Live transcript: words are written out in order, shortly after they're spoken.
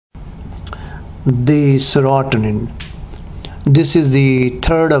The serotonin. This is the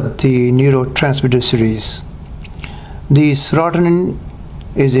third of the neurotransmitter series. The serotonin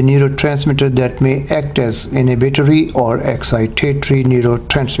is a neurotransmitter that may act as inhibitory or excitatory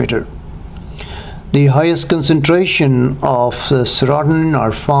neurotransmitter. The highest concentration of serotonin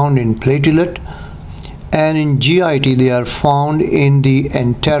are found in platelet, and in GIT they are found in the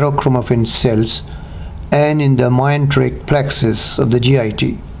enterochromaffin cells and in the myenteric plexus of the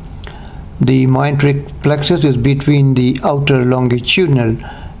GIT. The myenteric plexus is between the outer longitudinal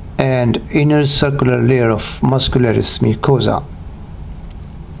and inner circular layer of muscularis mucosa.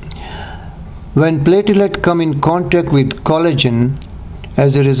 When platelets come in contact with collagen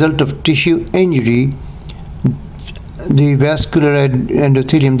as a result of tissue injury, the vascular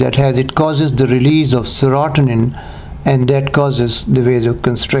endothelium that has it causes the release of serotonin, and that causes the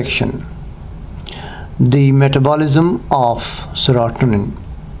vasoconstriction. The metabolism of serotonin.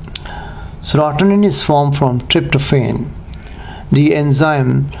 Serotonin is formed from tryptophan. The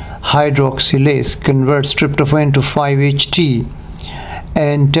enzyme hydroxylase converts tryptophan to 5-HT,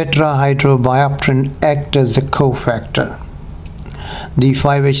 and tetrahydrobiopterin act as the cofactor. The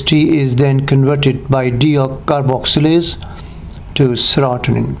 5-HT is then converted by decarboxylase to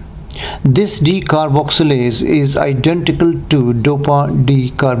serotonin. This decarboxylase is identical to dopa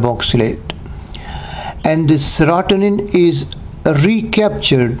decarboxylate, and the serotonin is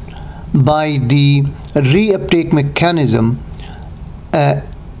recaptured by the reuptake mechanism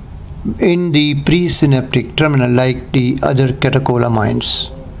in the presynaptic terminal like the other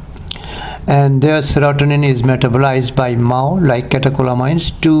catecholamines. And their serotonin is metabolized by MAO like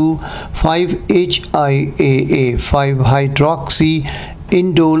catecholamines to 5-HIAA,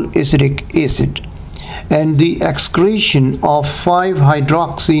 5-hydroxyindole acetic acid. And the excretion of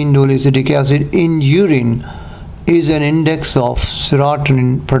 5-hydroxyindole acetic acid in urine is an index of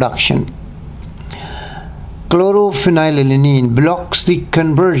serotonin production. Chlorophenylalanine blocks the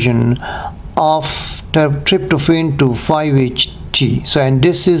conversion of tryptophan to 5-HT. And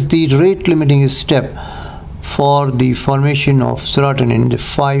this is the rate limiting step for the formation of serotonin, the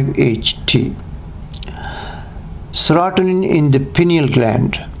 5-HT. Serotonin in the pineal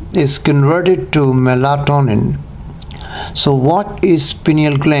gland is converted to melatonin. So what is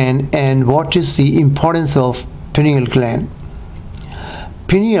pineal gland, and what is the importance of pineal gland?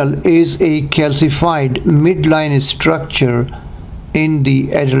 Pineal is a calcified midline structure in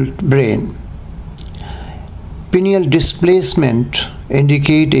the adult brain. Pineal displacement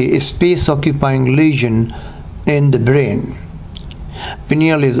indicate a space-occupying lesion in the brain.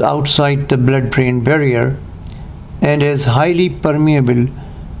 Pineal is outside the blood-brain barrier and has highly permeable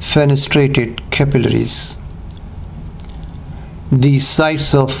fenestrated capillaries. The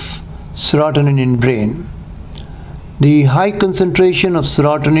sites of serotonin in brain. The high concentration of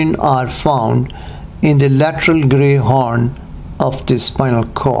serotonin are found in the lateral gray horn of the spinal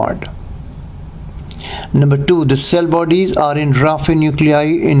cord. Number 2, the cell bodies are in rough nuclei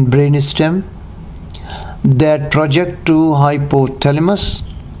in brainstem that project to hypothalamus,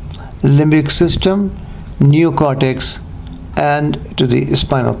 limbic system, neocortex, and to the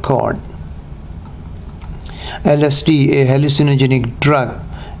spinal cord. LSD, a hallucinogenic drug,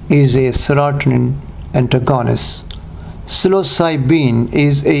 is a serotonin antagonist. Psilocybin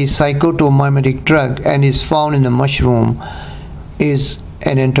is a psychotomimetic drug and is found in the mushroom, is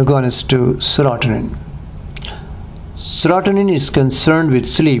an antagonist to serotonin. Serotonin is concerned with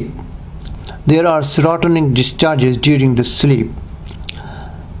sleep. There are serotonin discharges during the sleep.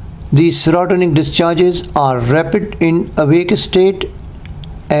 These serotonin discharges are rapid in awake state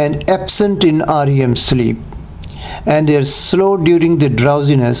and absent in REM sleep, and they are slow during the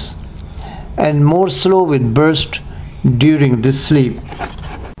drowsiness and more slow with burst during the sleep.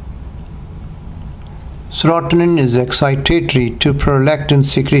 Serotonin is excitatory to prolactin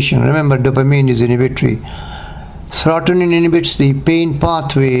secretion. Remember, dopamine is inhibitory. Serotonin inhibits the pain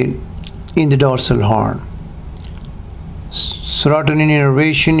pathway in the dorsal horn. Serotonin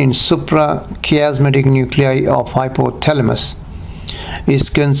innervation in suprachiasmatic nuclei of hypothalamus is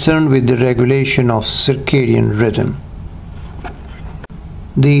concerned with the regulation of circadian rhythm.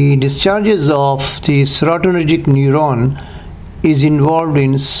 The discharges of the serotonergic neuron is involved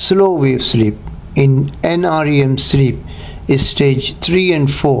in slow wave sleep. In NREM sleep is stage 3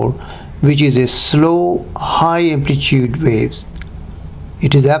 and 4, which is a slow high amplitude waves.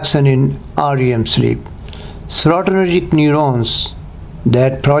 It is absent in REM sleep. Serotonergic neurons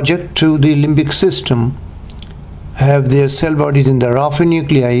that project to the limbic system have their cell bodies in the rough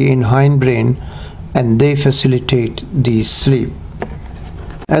nuclei in hindbrain, and they facilitate the sleep.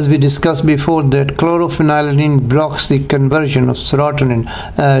 As we discussed before, that chlorophenolane blocks the conversion of serotonin,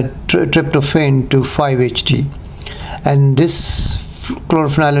 tryptophan to 5-HT, and this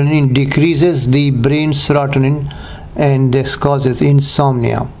chlorophenolane decreases the brain serotonin, and this causes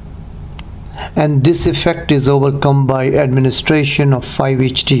insomnia. And this effect is overcome by administration of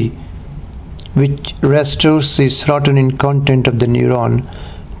 5-HT, which restores the serotonin content of the neuron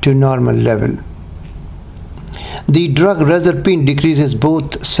to normal level. The drug reserpine decreases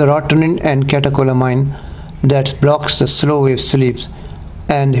both serotonin and catecholamine, that blocks the slow wave sleeps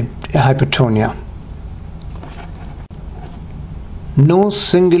and hypotonia. No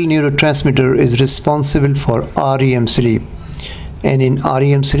single neurotransmitter is responsible for REM sleep, and in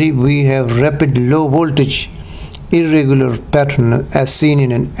REM sleep we have rapid low voltage irregular pattern as seen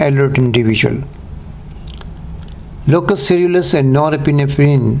in an alert individual. Locus coeruleus and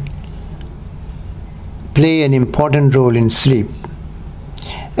norepinephrine play an important role in sleep,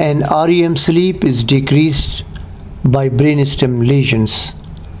 and REM sleep is decreased by brainstem lesions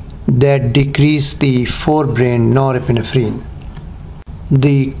that decrease the forebrain norepinephrine.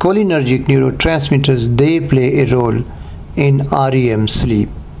 The cholinergic neurotransmitters, they play a role in REM sleep.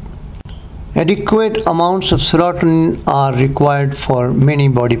 Adequate amounts of serotonin are required for many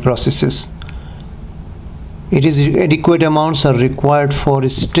body processes. Adequate amounts are required for a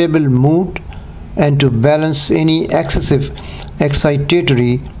stable mood and to balance any excessive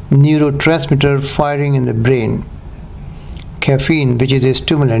excitatory neurotransmitter firing in the brain. Caffeine, which is a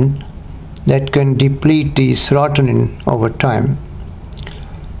stimulant that can deplete the serotonin over time.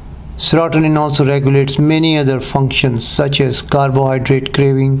 Serotonin also regulates many other functions such as carbohydrate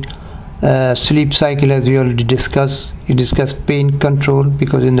craving, sleep cycle, as we already discussed. We discussed pain control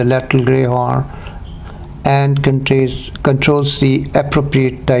because in the lateral gray horn, and controls the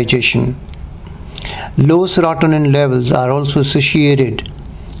appropriate digestion. Low serotonin levels are also associated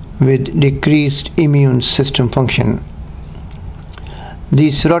with decreased immune system function. The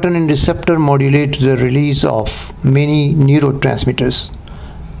serotonin receptor modulates the release of many neurotransmitters,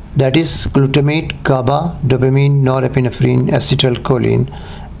 that is glutamate, GABA, dopamine, norepinephrine, acetylcholine,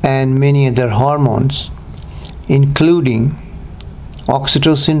 and many other hormones, including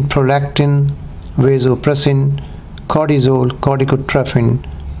oxytocin, prolactin, vasopressin, cortisol, corticotrophin,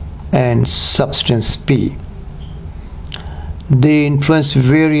 and substance P. They influence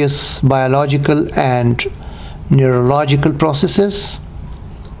various biological and neurological processes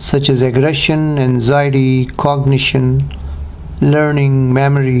such as aggression, anxiety, cognition, learning,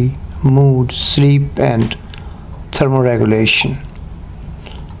 memory, mood, sleep, and thermoregulation.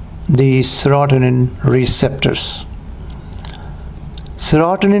 The serotonin receptors.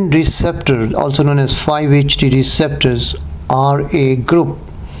 Serotonin receptors, also known as 5-HT receptors, are a group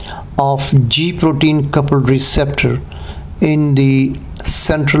of G protein coupled receptor in the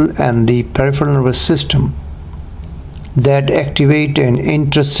central and the peripheral nervous system that activate an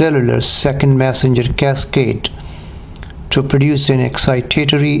intracellular second messenger cascade to produce an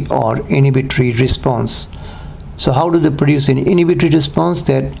excitatory or inhibitory response. So how do they produce an inhibitory response?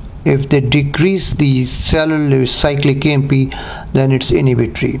 That if they decrease the cellular cyclic AMP, then it's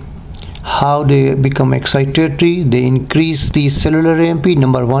inhibitory. How they become excitatory? They increase the cellular AMP,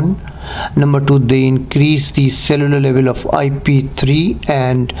 number one. Number two, they increase the cellular level of IP3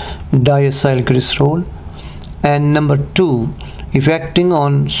 and diacylglycerol. And number two, if acting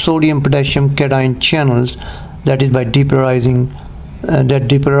on sodium potassium cation channels, that is by depolarizing, that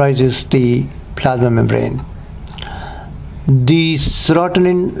depolarizes the plasma membrane. The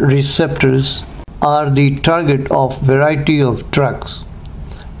serotonin receptors are the target of variety of drugs,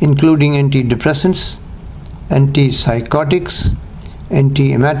 including antidepressants, antipsychotics,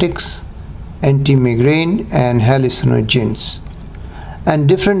 antiemetics, anti-migraine, and hallucinogens. And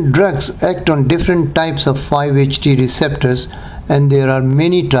different drugs act on different types of 5-HT receptors, and there are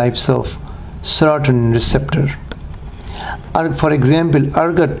many types of serotonin receptor. For example,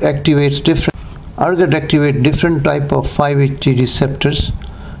 ergot activates different type of 5-HT receptors,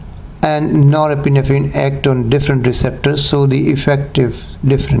 and norepinephrine act on different receptors, so the effective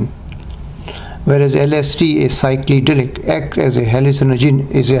different. Whereas LSD, a psychedelic, act as a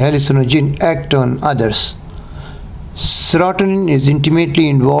hallucinogen, act on others. Serotonin is intimately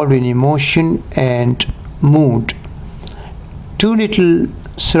involved in emotion and mood. Too little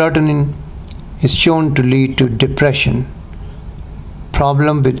serotonin is shown to lead to depression,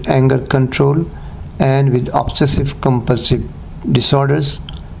 problem with anger control, and with obsessive compulsive disorders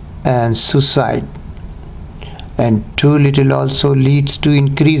and suicide. And too little also leads to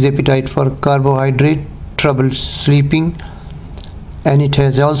increased appetite for carbohydrate, trouble sleeping, and it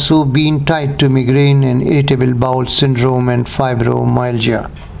has also been tied to migraine and irritable bowel syndrome and fibromyalgia.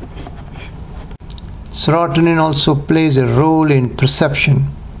 Serotonin also plays a role in perception.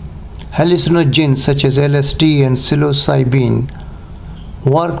 Hallucinogens such as LSD and psilocybin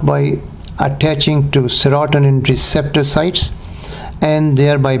work by attaching to serotonin receptor sites and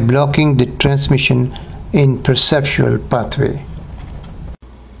thereby blocking the transmission in perceptual pathway.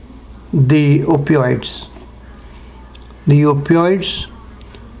 The opioids. The opioids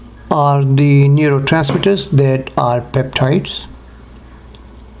are the neurotransmitters that are peptides,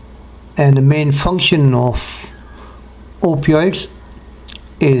 and the main function of opioids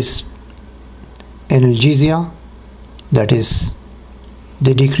is analgesia, that is,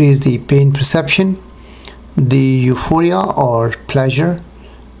 they decrease the pain perception, the euphoria or pleasure,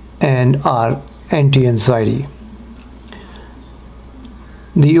 and are anti-anxiety.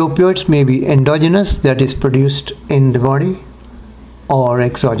 The opioids may be endogenous, that is produced in the body, or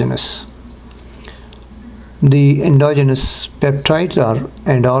exogenous. The endogenous peptides are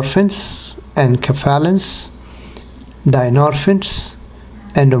endorphins, enkephalins, dynorphins,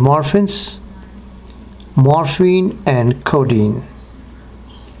 endomorphins, morphine, and codeine.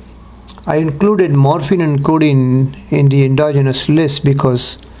 I included morphine and codeine in the endogenous list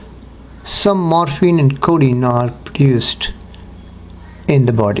because some morphine and codeine are produced in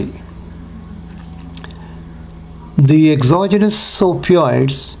the body. The exogenous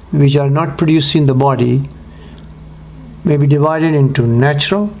opioids, which are not produced in the body, may be divided into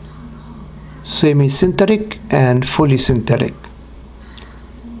natural, semi-synthetic, and fully synthetic.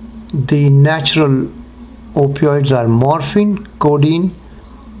 The natural opioids are morphine, codeine,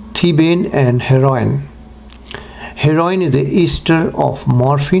 thebaine, and heroin. Heroin is the ester of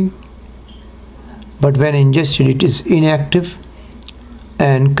morphine, but when ingested it is inactive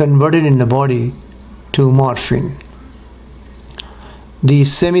and converted in the body to morphine. The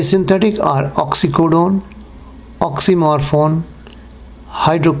semi-synthetic are oxycodone, oxymorphone,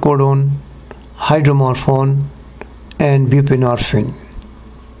 hydrocodone, hydromorphone, and buprenorphine.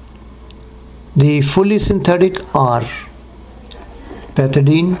 The fully synthetic are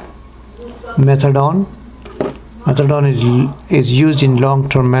pethidine, methadone. Methadone is used in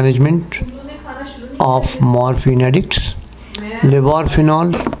long-term management of morphine addicts,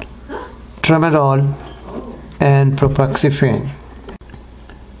 levorphenol, tramadol, and propioxyphene.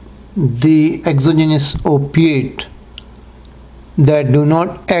 The exogenous opiate that do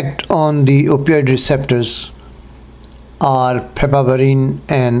not act on the opioid receptors are piperine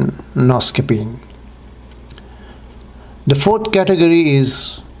and noscapine. The fourth category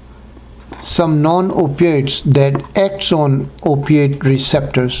is some non-opioids that acts on opiate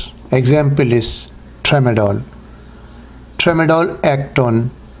receptors. Example is tramadol. Tramadol act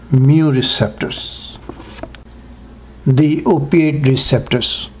on mu receptors. The opiate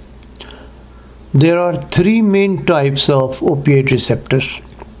receptors. There are three main types of opiate receptors: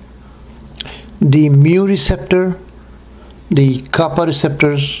 the mu receptor, the kappa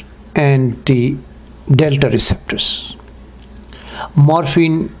receptors, and the delta receptors.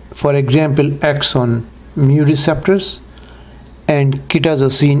 Morphine, for example, acts on mu receptors, and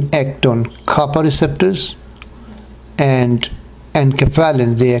kitazocine act on kappa receptors, and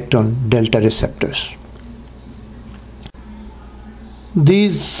enkephalins, they act on delta receptors.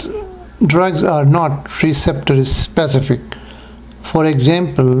 These drugs are not receptor specific. For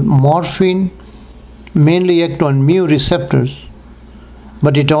example, morphine mainly acts on mu receptors,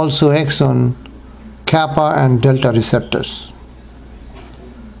 but it also acts on kappa and delta receptors.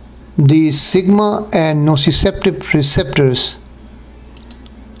 The sigma and nociceptive receptors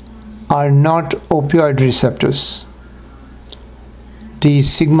are not opioid receptors. The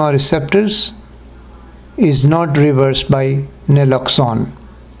sigma receptors is not reversed by naloxone.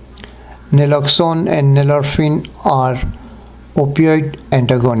 Naloxone and nalorphine are opioid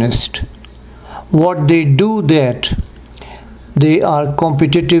antagonists. What they do that they are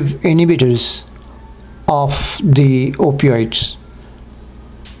competitive inhibitors of the opioids.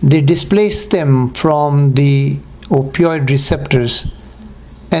 They displace them from the opioid receptors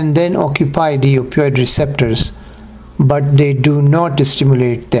and then occupy the opioid receptors, but they do not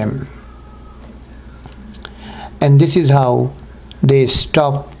stimulate them. And this is how they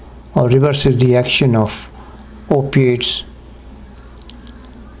stop or reverses the action of opiates.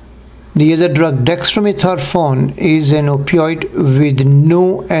 The other drug, dextromethorphan, is an opioid with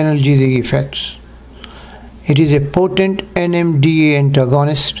no analgesic effects. It is a potent NMDA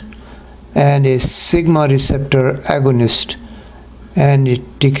antagonist and a sigma receptor agonist, and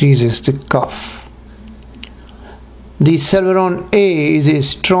it decreases the cough. The Celveron A is a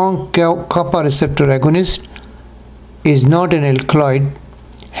strong kappa receptor agonist is not an alkaloid,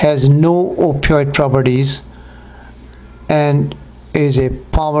 has no opioid properties, and is a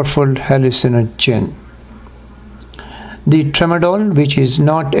powerful hallucinogen. The tramadol, which is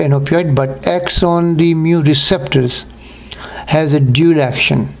not an opioid but acts on the mu receptors, has a dual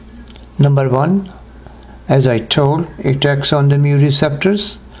action. Number one, as I told, it acts on the mu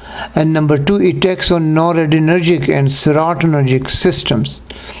receptors, and number two, it acts on noradrenergic and serotonergic systems.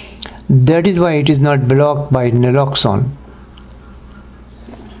 That is why it is not blocked by naloxone.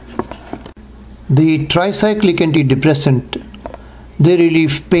 The tricyclic antidepressant, they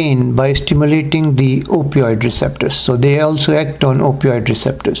relieve pain by stimulating the opioid receptors. So they also act on opioid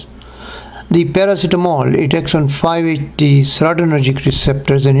receptors. The paracetamol, it acts on 5-HT serotonergic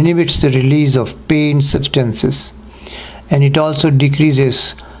receptors and inhibits the release of pain substances. And it also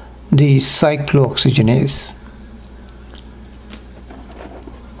decreases the cyclooxygenase.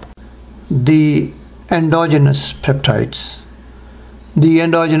 The endogenous peptides. The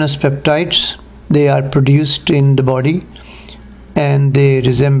endogenous peptides, they are produced in the body and they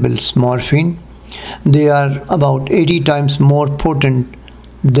resemble morphine. They are about 80 times more potent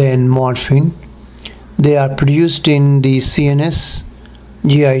than morphine. They are produced in the CNS,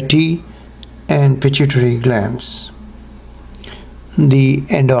 GIT, and pituitary glands. The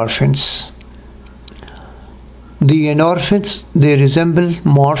endorphins. The endorphins, they resemble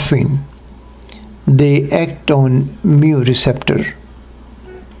morphine. They act on mu receptor.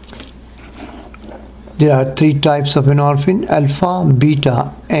 There are 3 types of endorphin: alpha,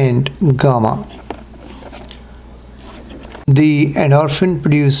 beta, and gamma. The endorphin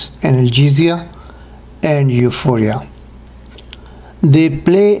produce analgesia and euphoria. They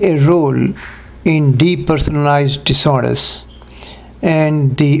play a role in depersonalized disorders,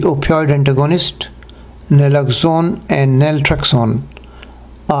 and the opioid antagonist naloxone and naltrexone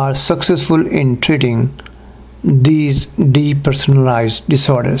are successful in treating these depersonalized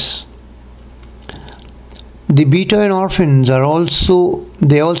disorders. The beta endorphins are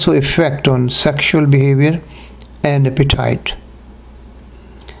also affect on sexual behavior and appetite.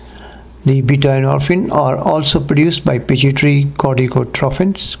 The beta endorphin are also produced by pituitary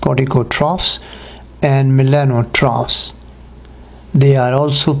corticotrophs and melanotrophs. They are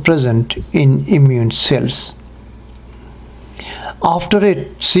also present in immune cells. After a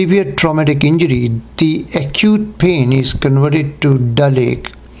severe traumatic injury, the acute pain is converted to dull ache,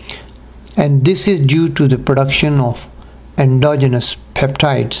 and this is due to the production of endogenous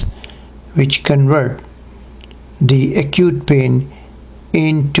peptides, which convert the acute pain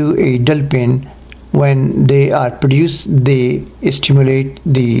into a dull pain. When they are produced, they stimulate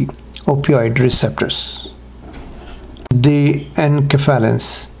the opioid receptors. The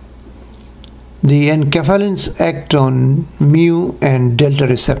enkephalins. The enkephalins act on mu and delta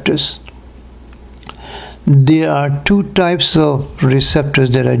receptors. There are 2 types of receptors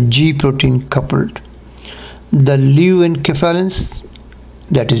that are G protein coupled. The leuenkephalins,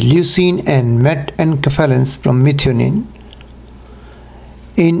 that is leucine, and metenkephalins from methionine.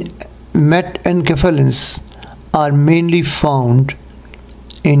 In metenkephalins are mainly found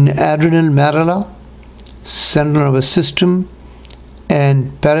in adrenal medulla, central nervous system,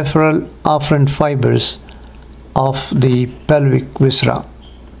 and peripheral afferent fibers of the pelvic viscera.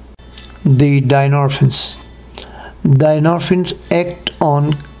 The dynorphins. Dynorphins act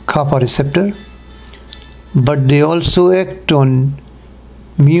on kappa receptor, but they also act on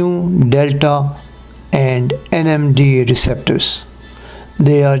mu, delta, and NMDA receptors.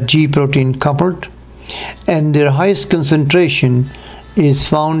 They are G protein coupled, and their highest concentration is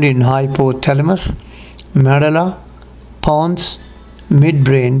found in hypothalamus, medulla, pons,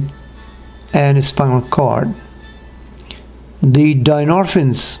 midbrain, and spinal cord. The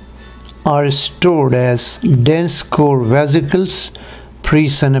dynorphins are stored as dense core vesicles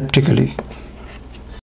presynaptically.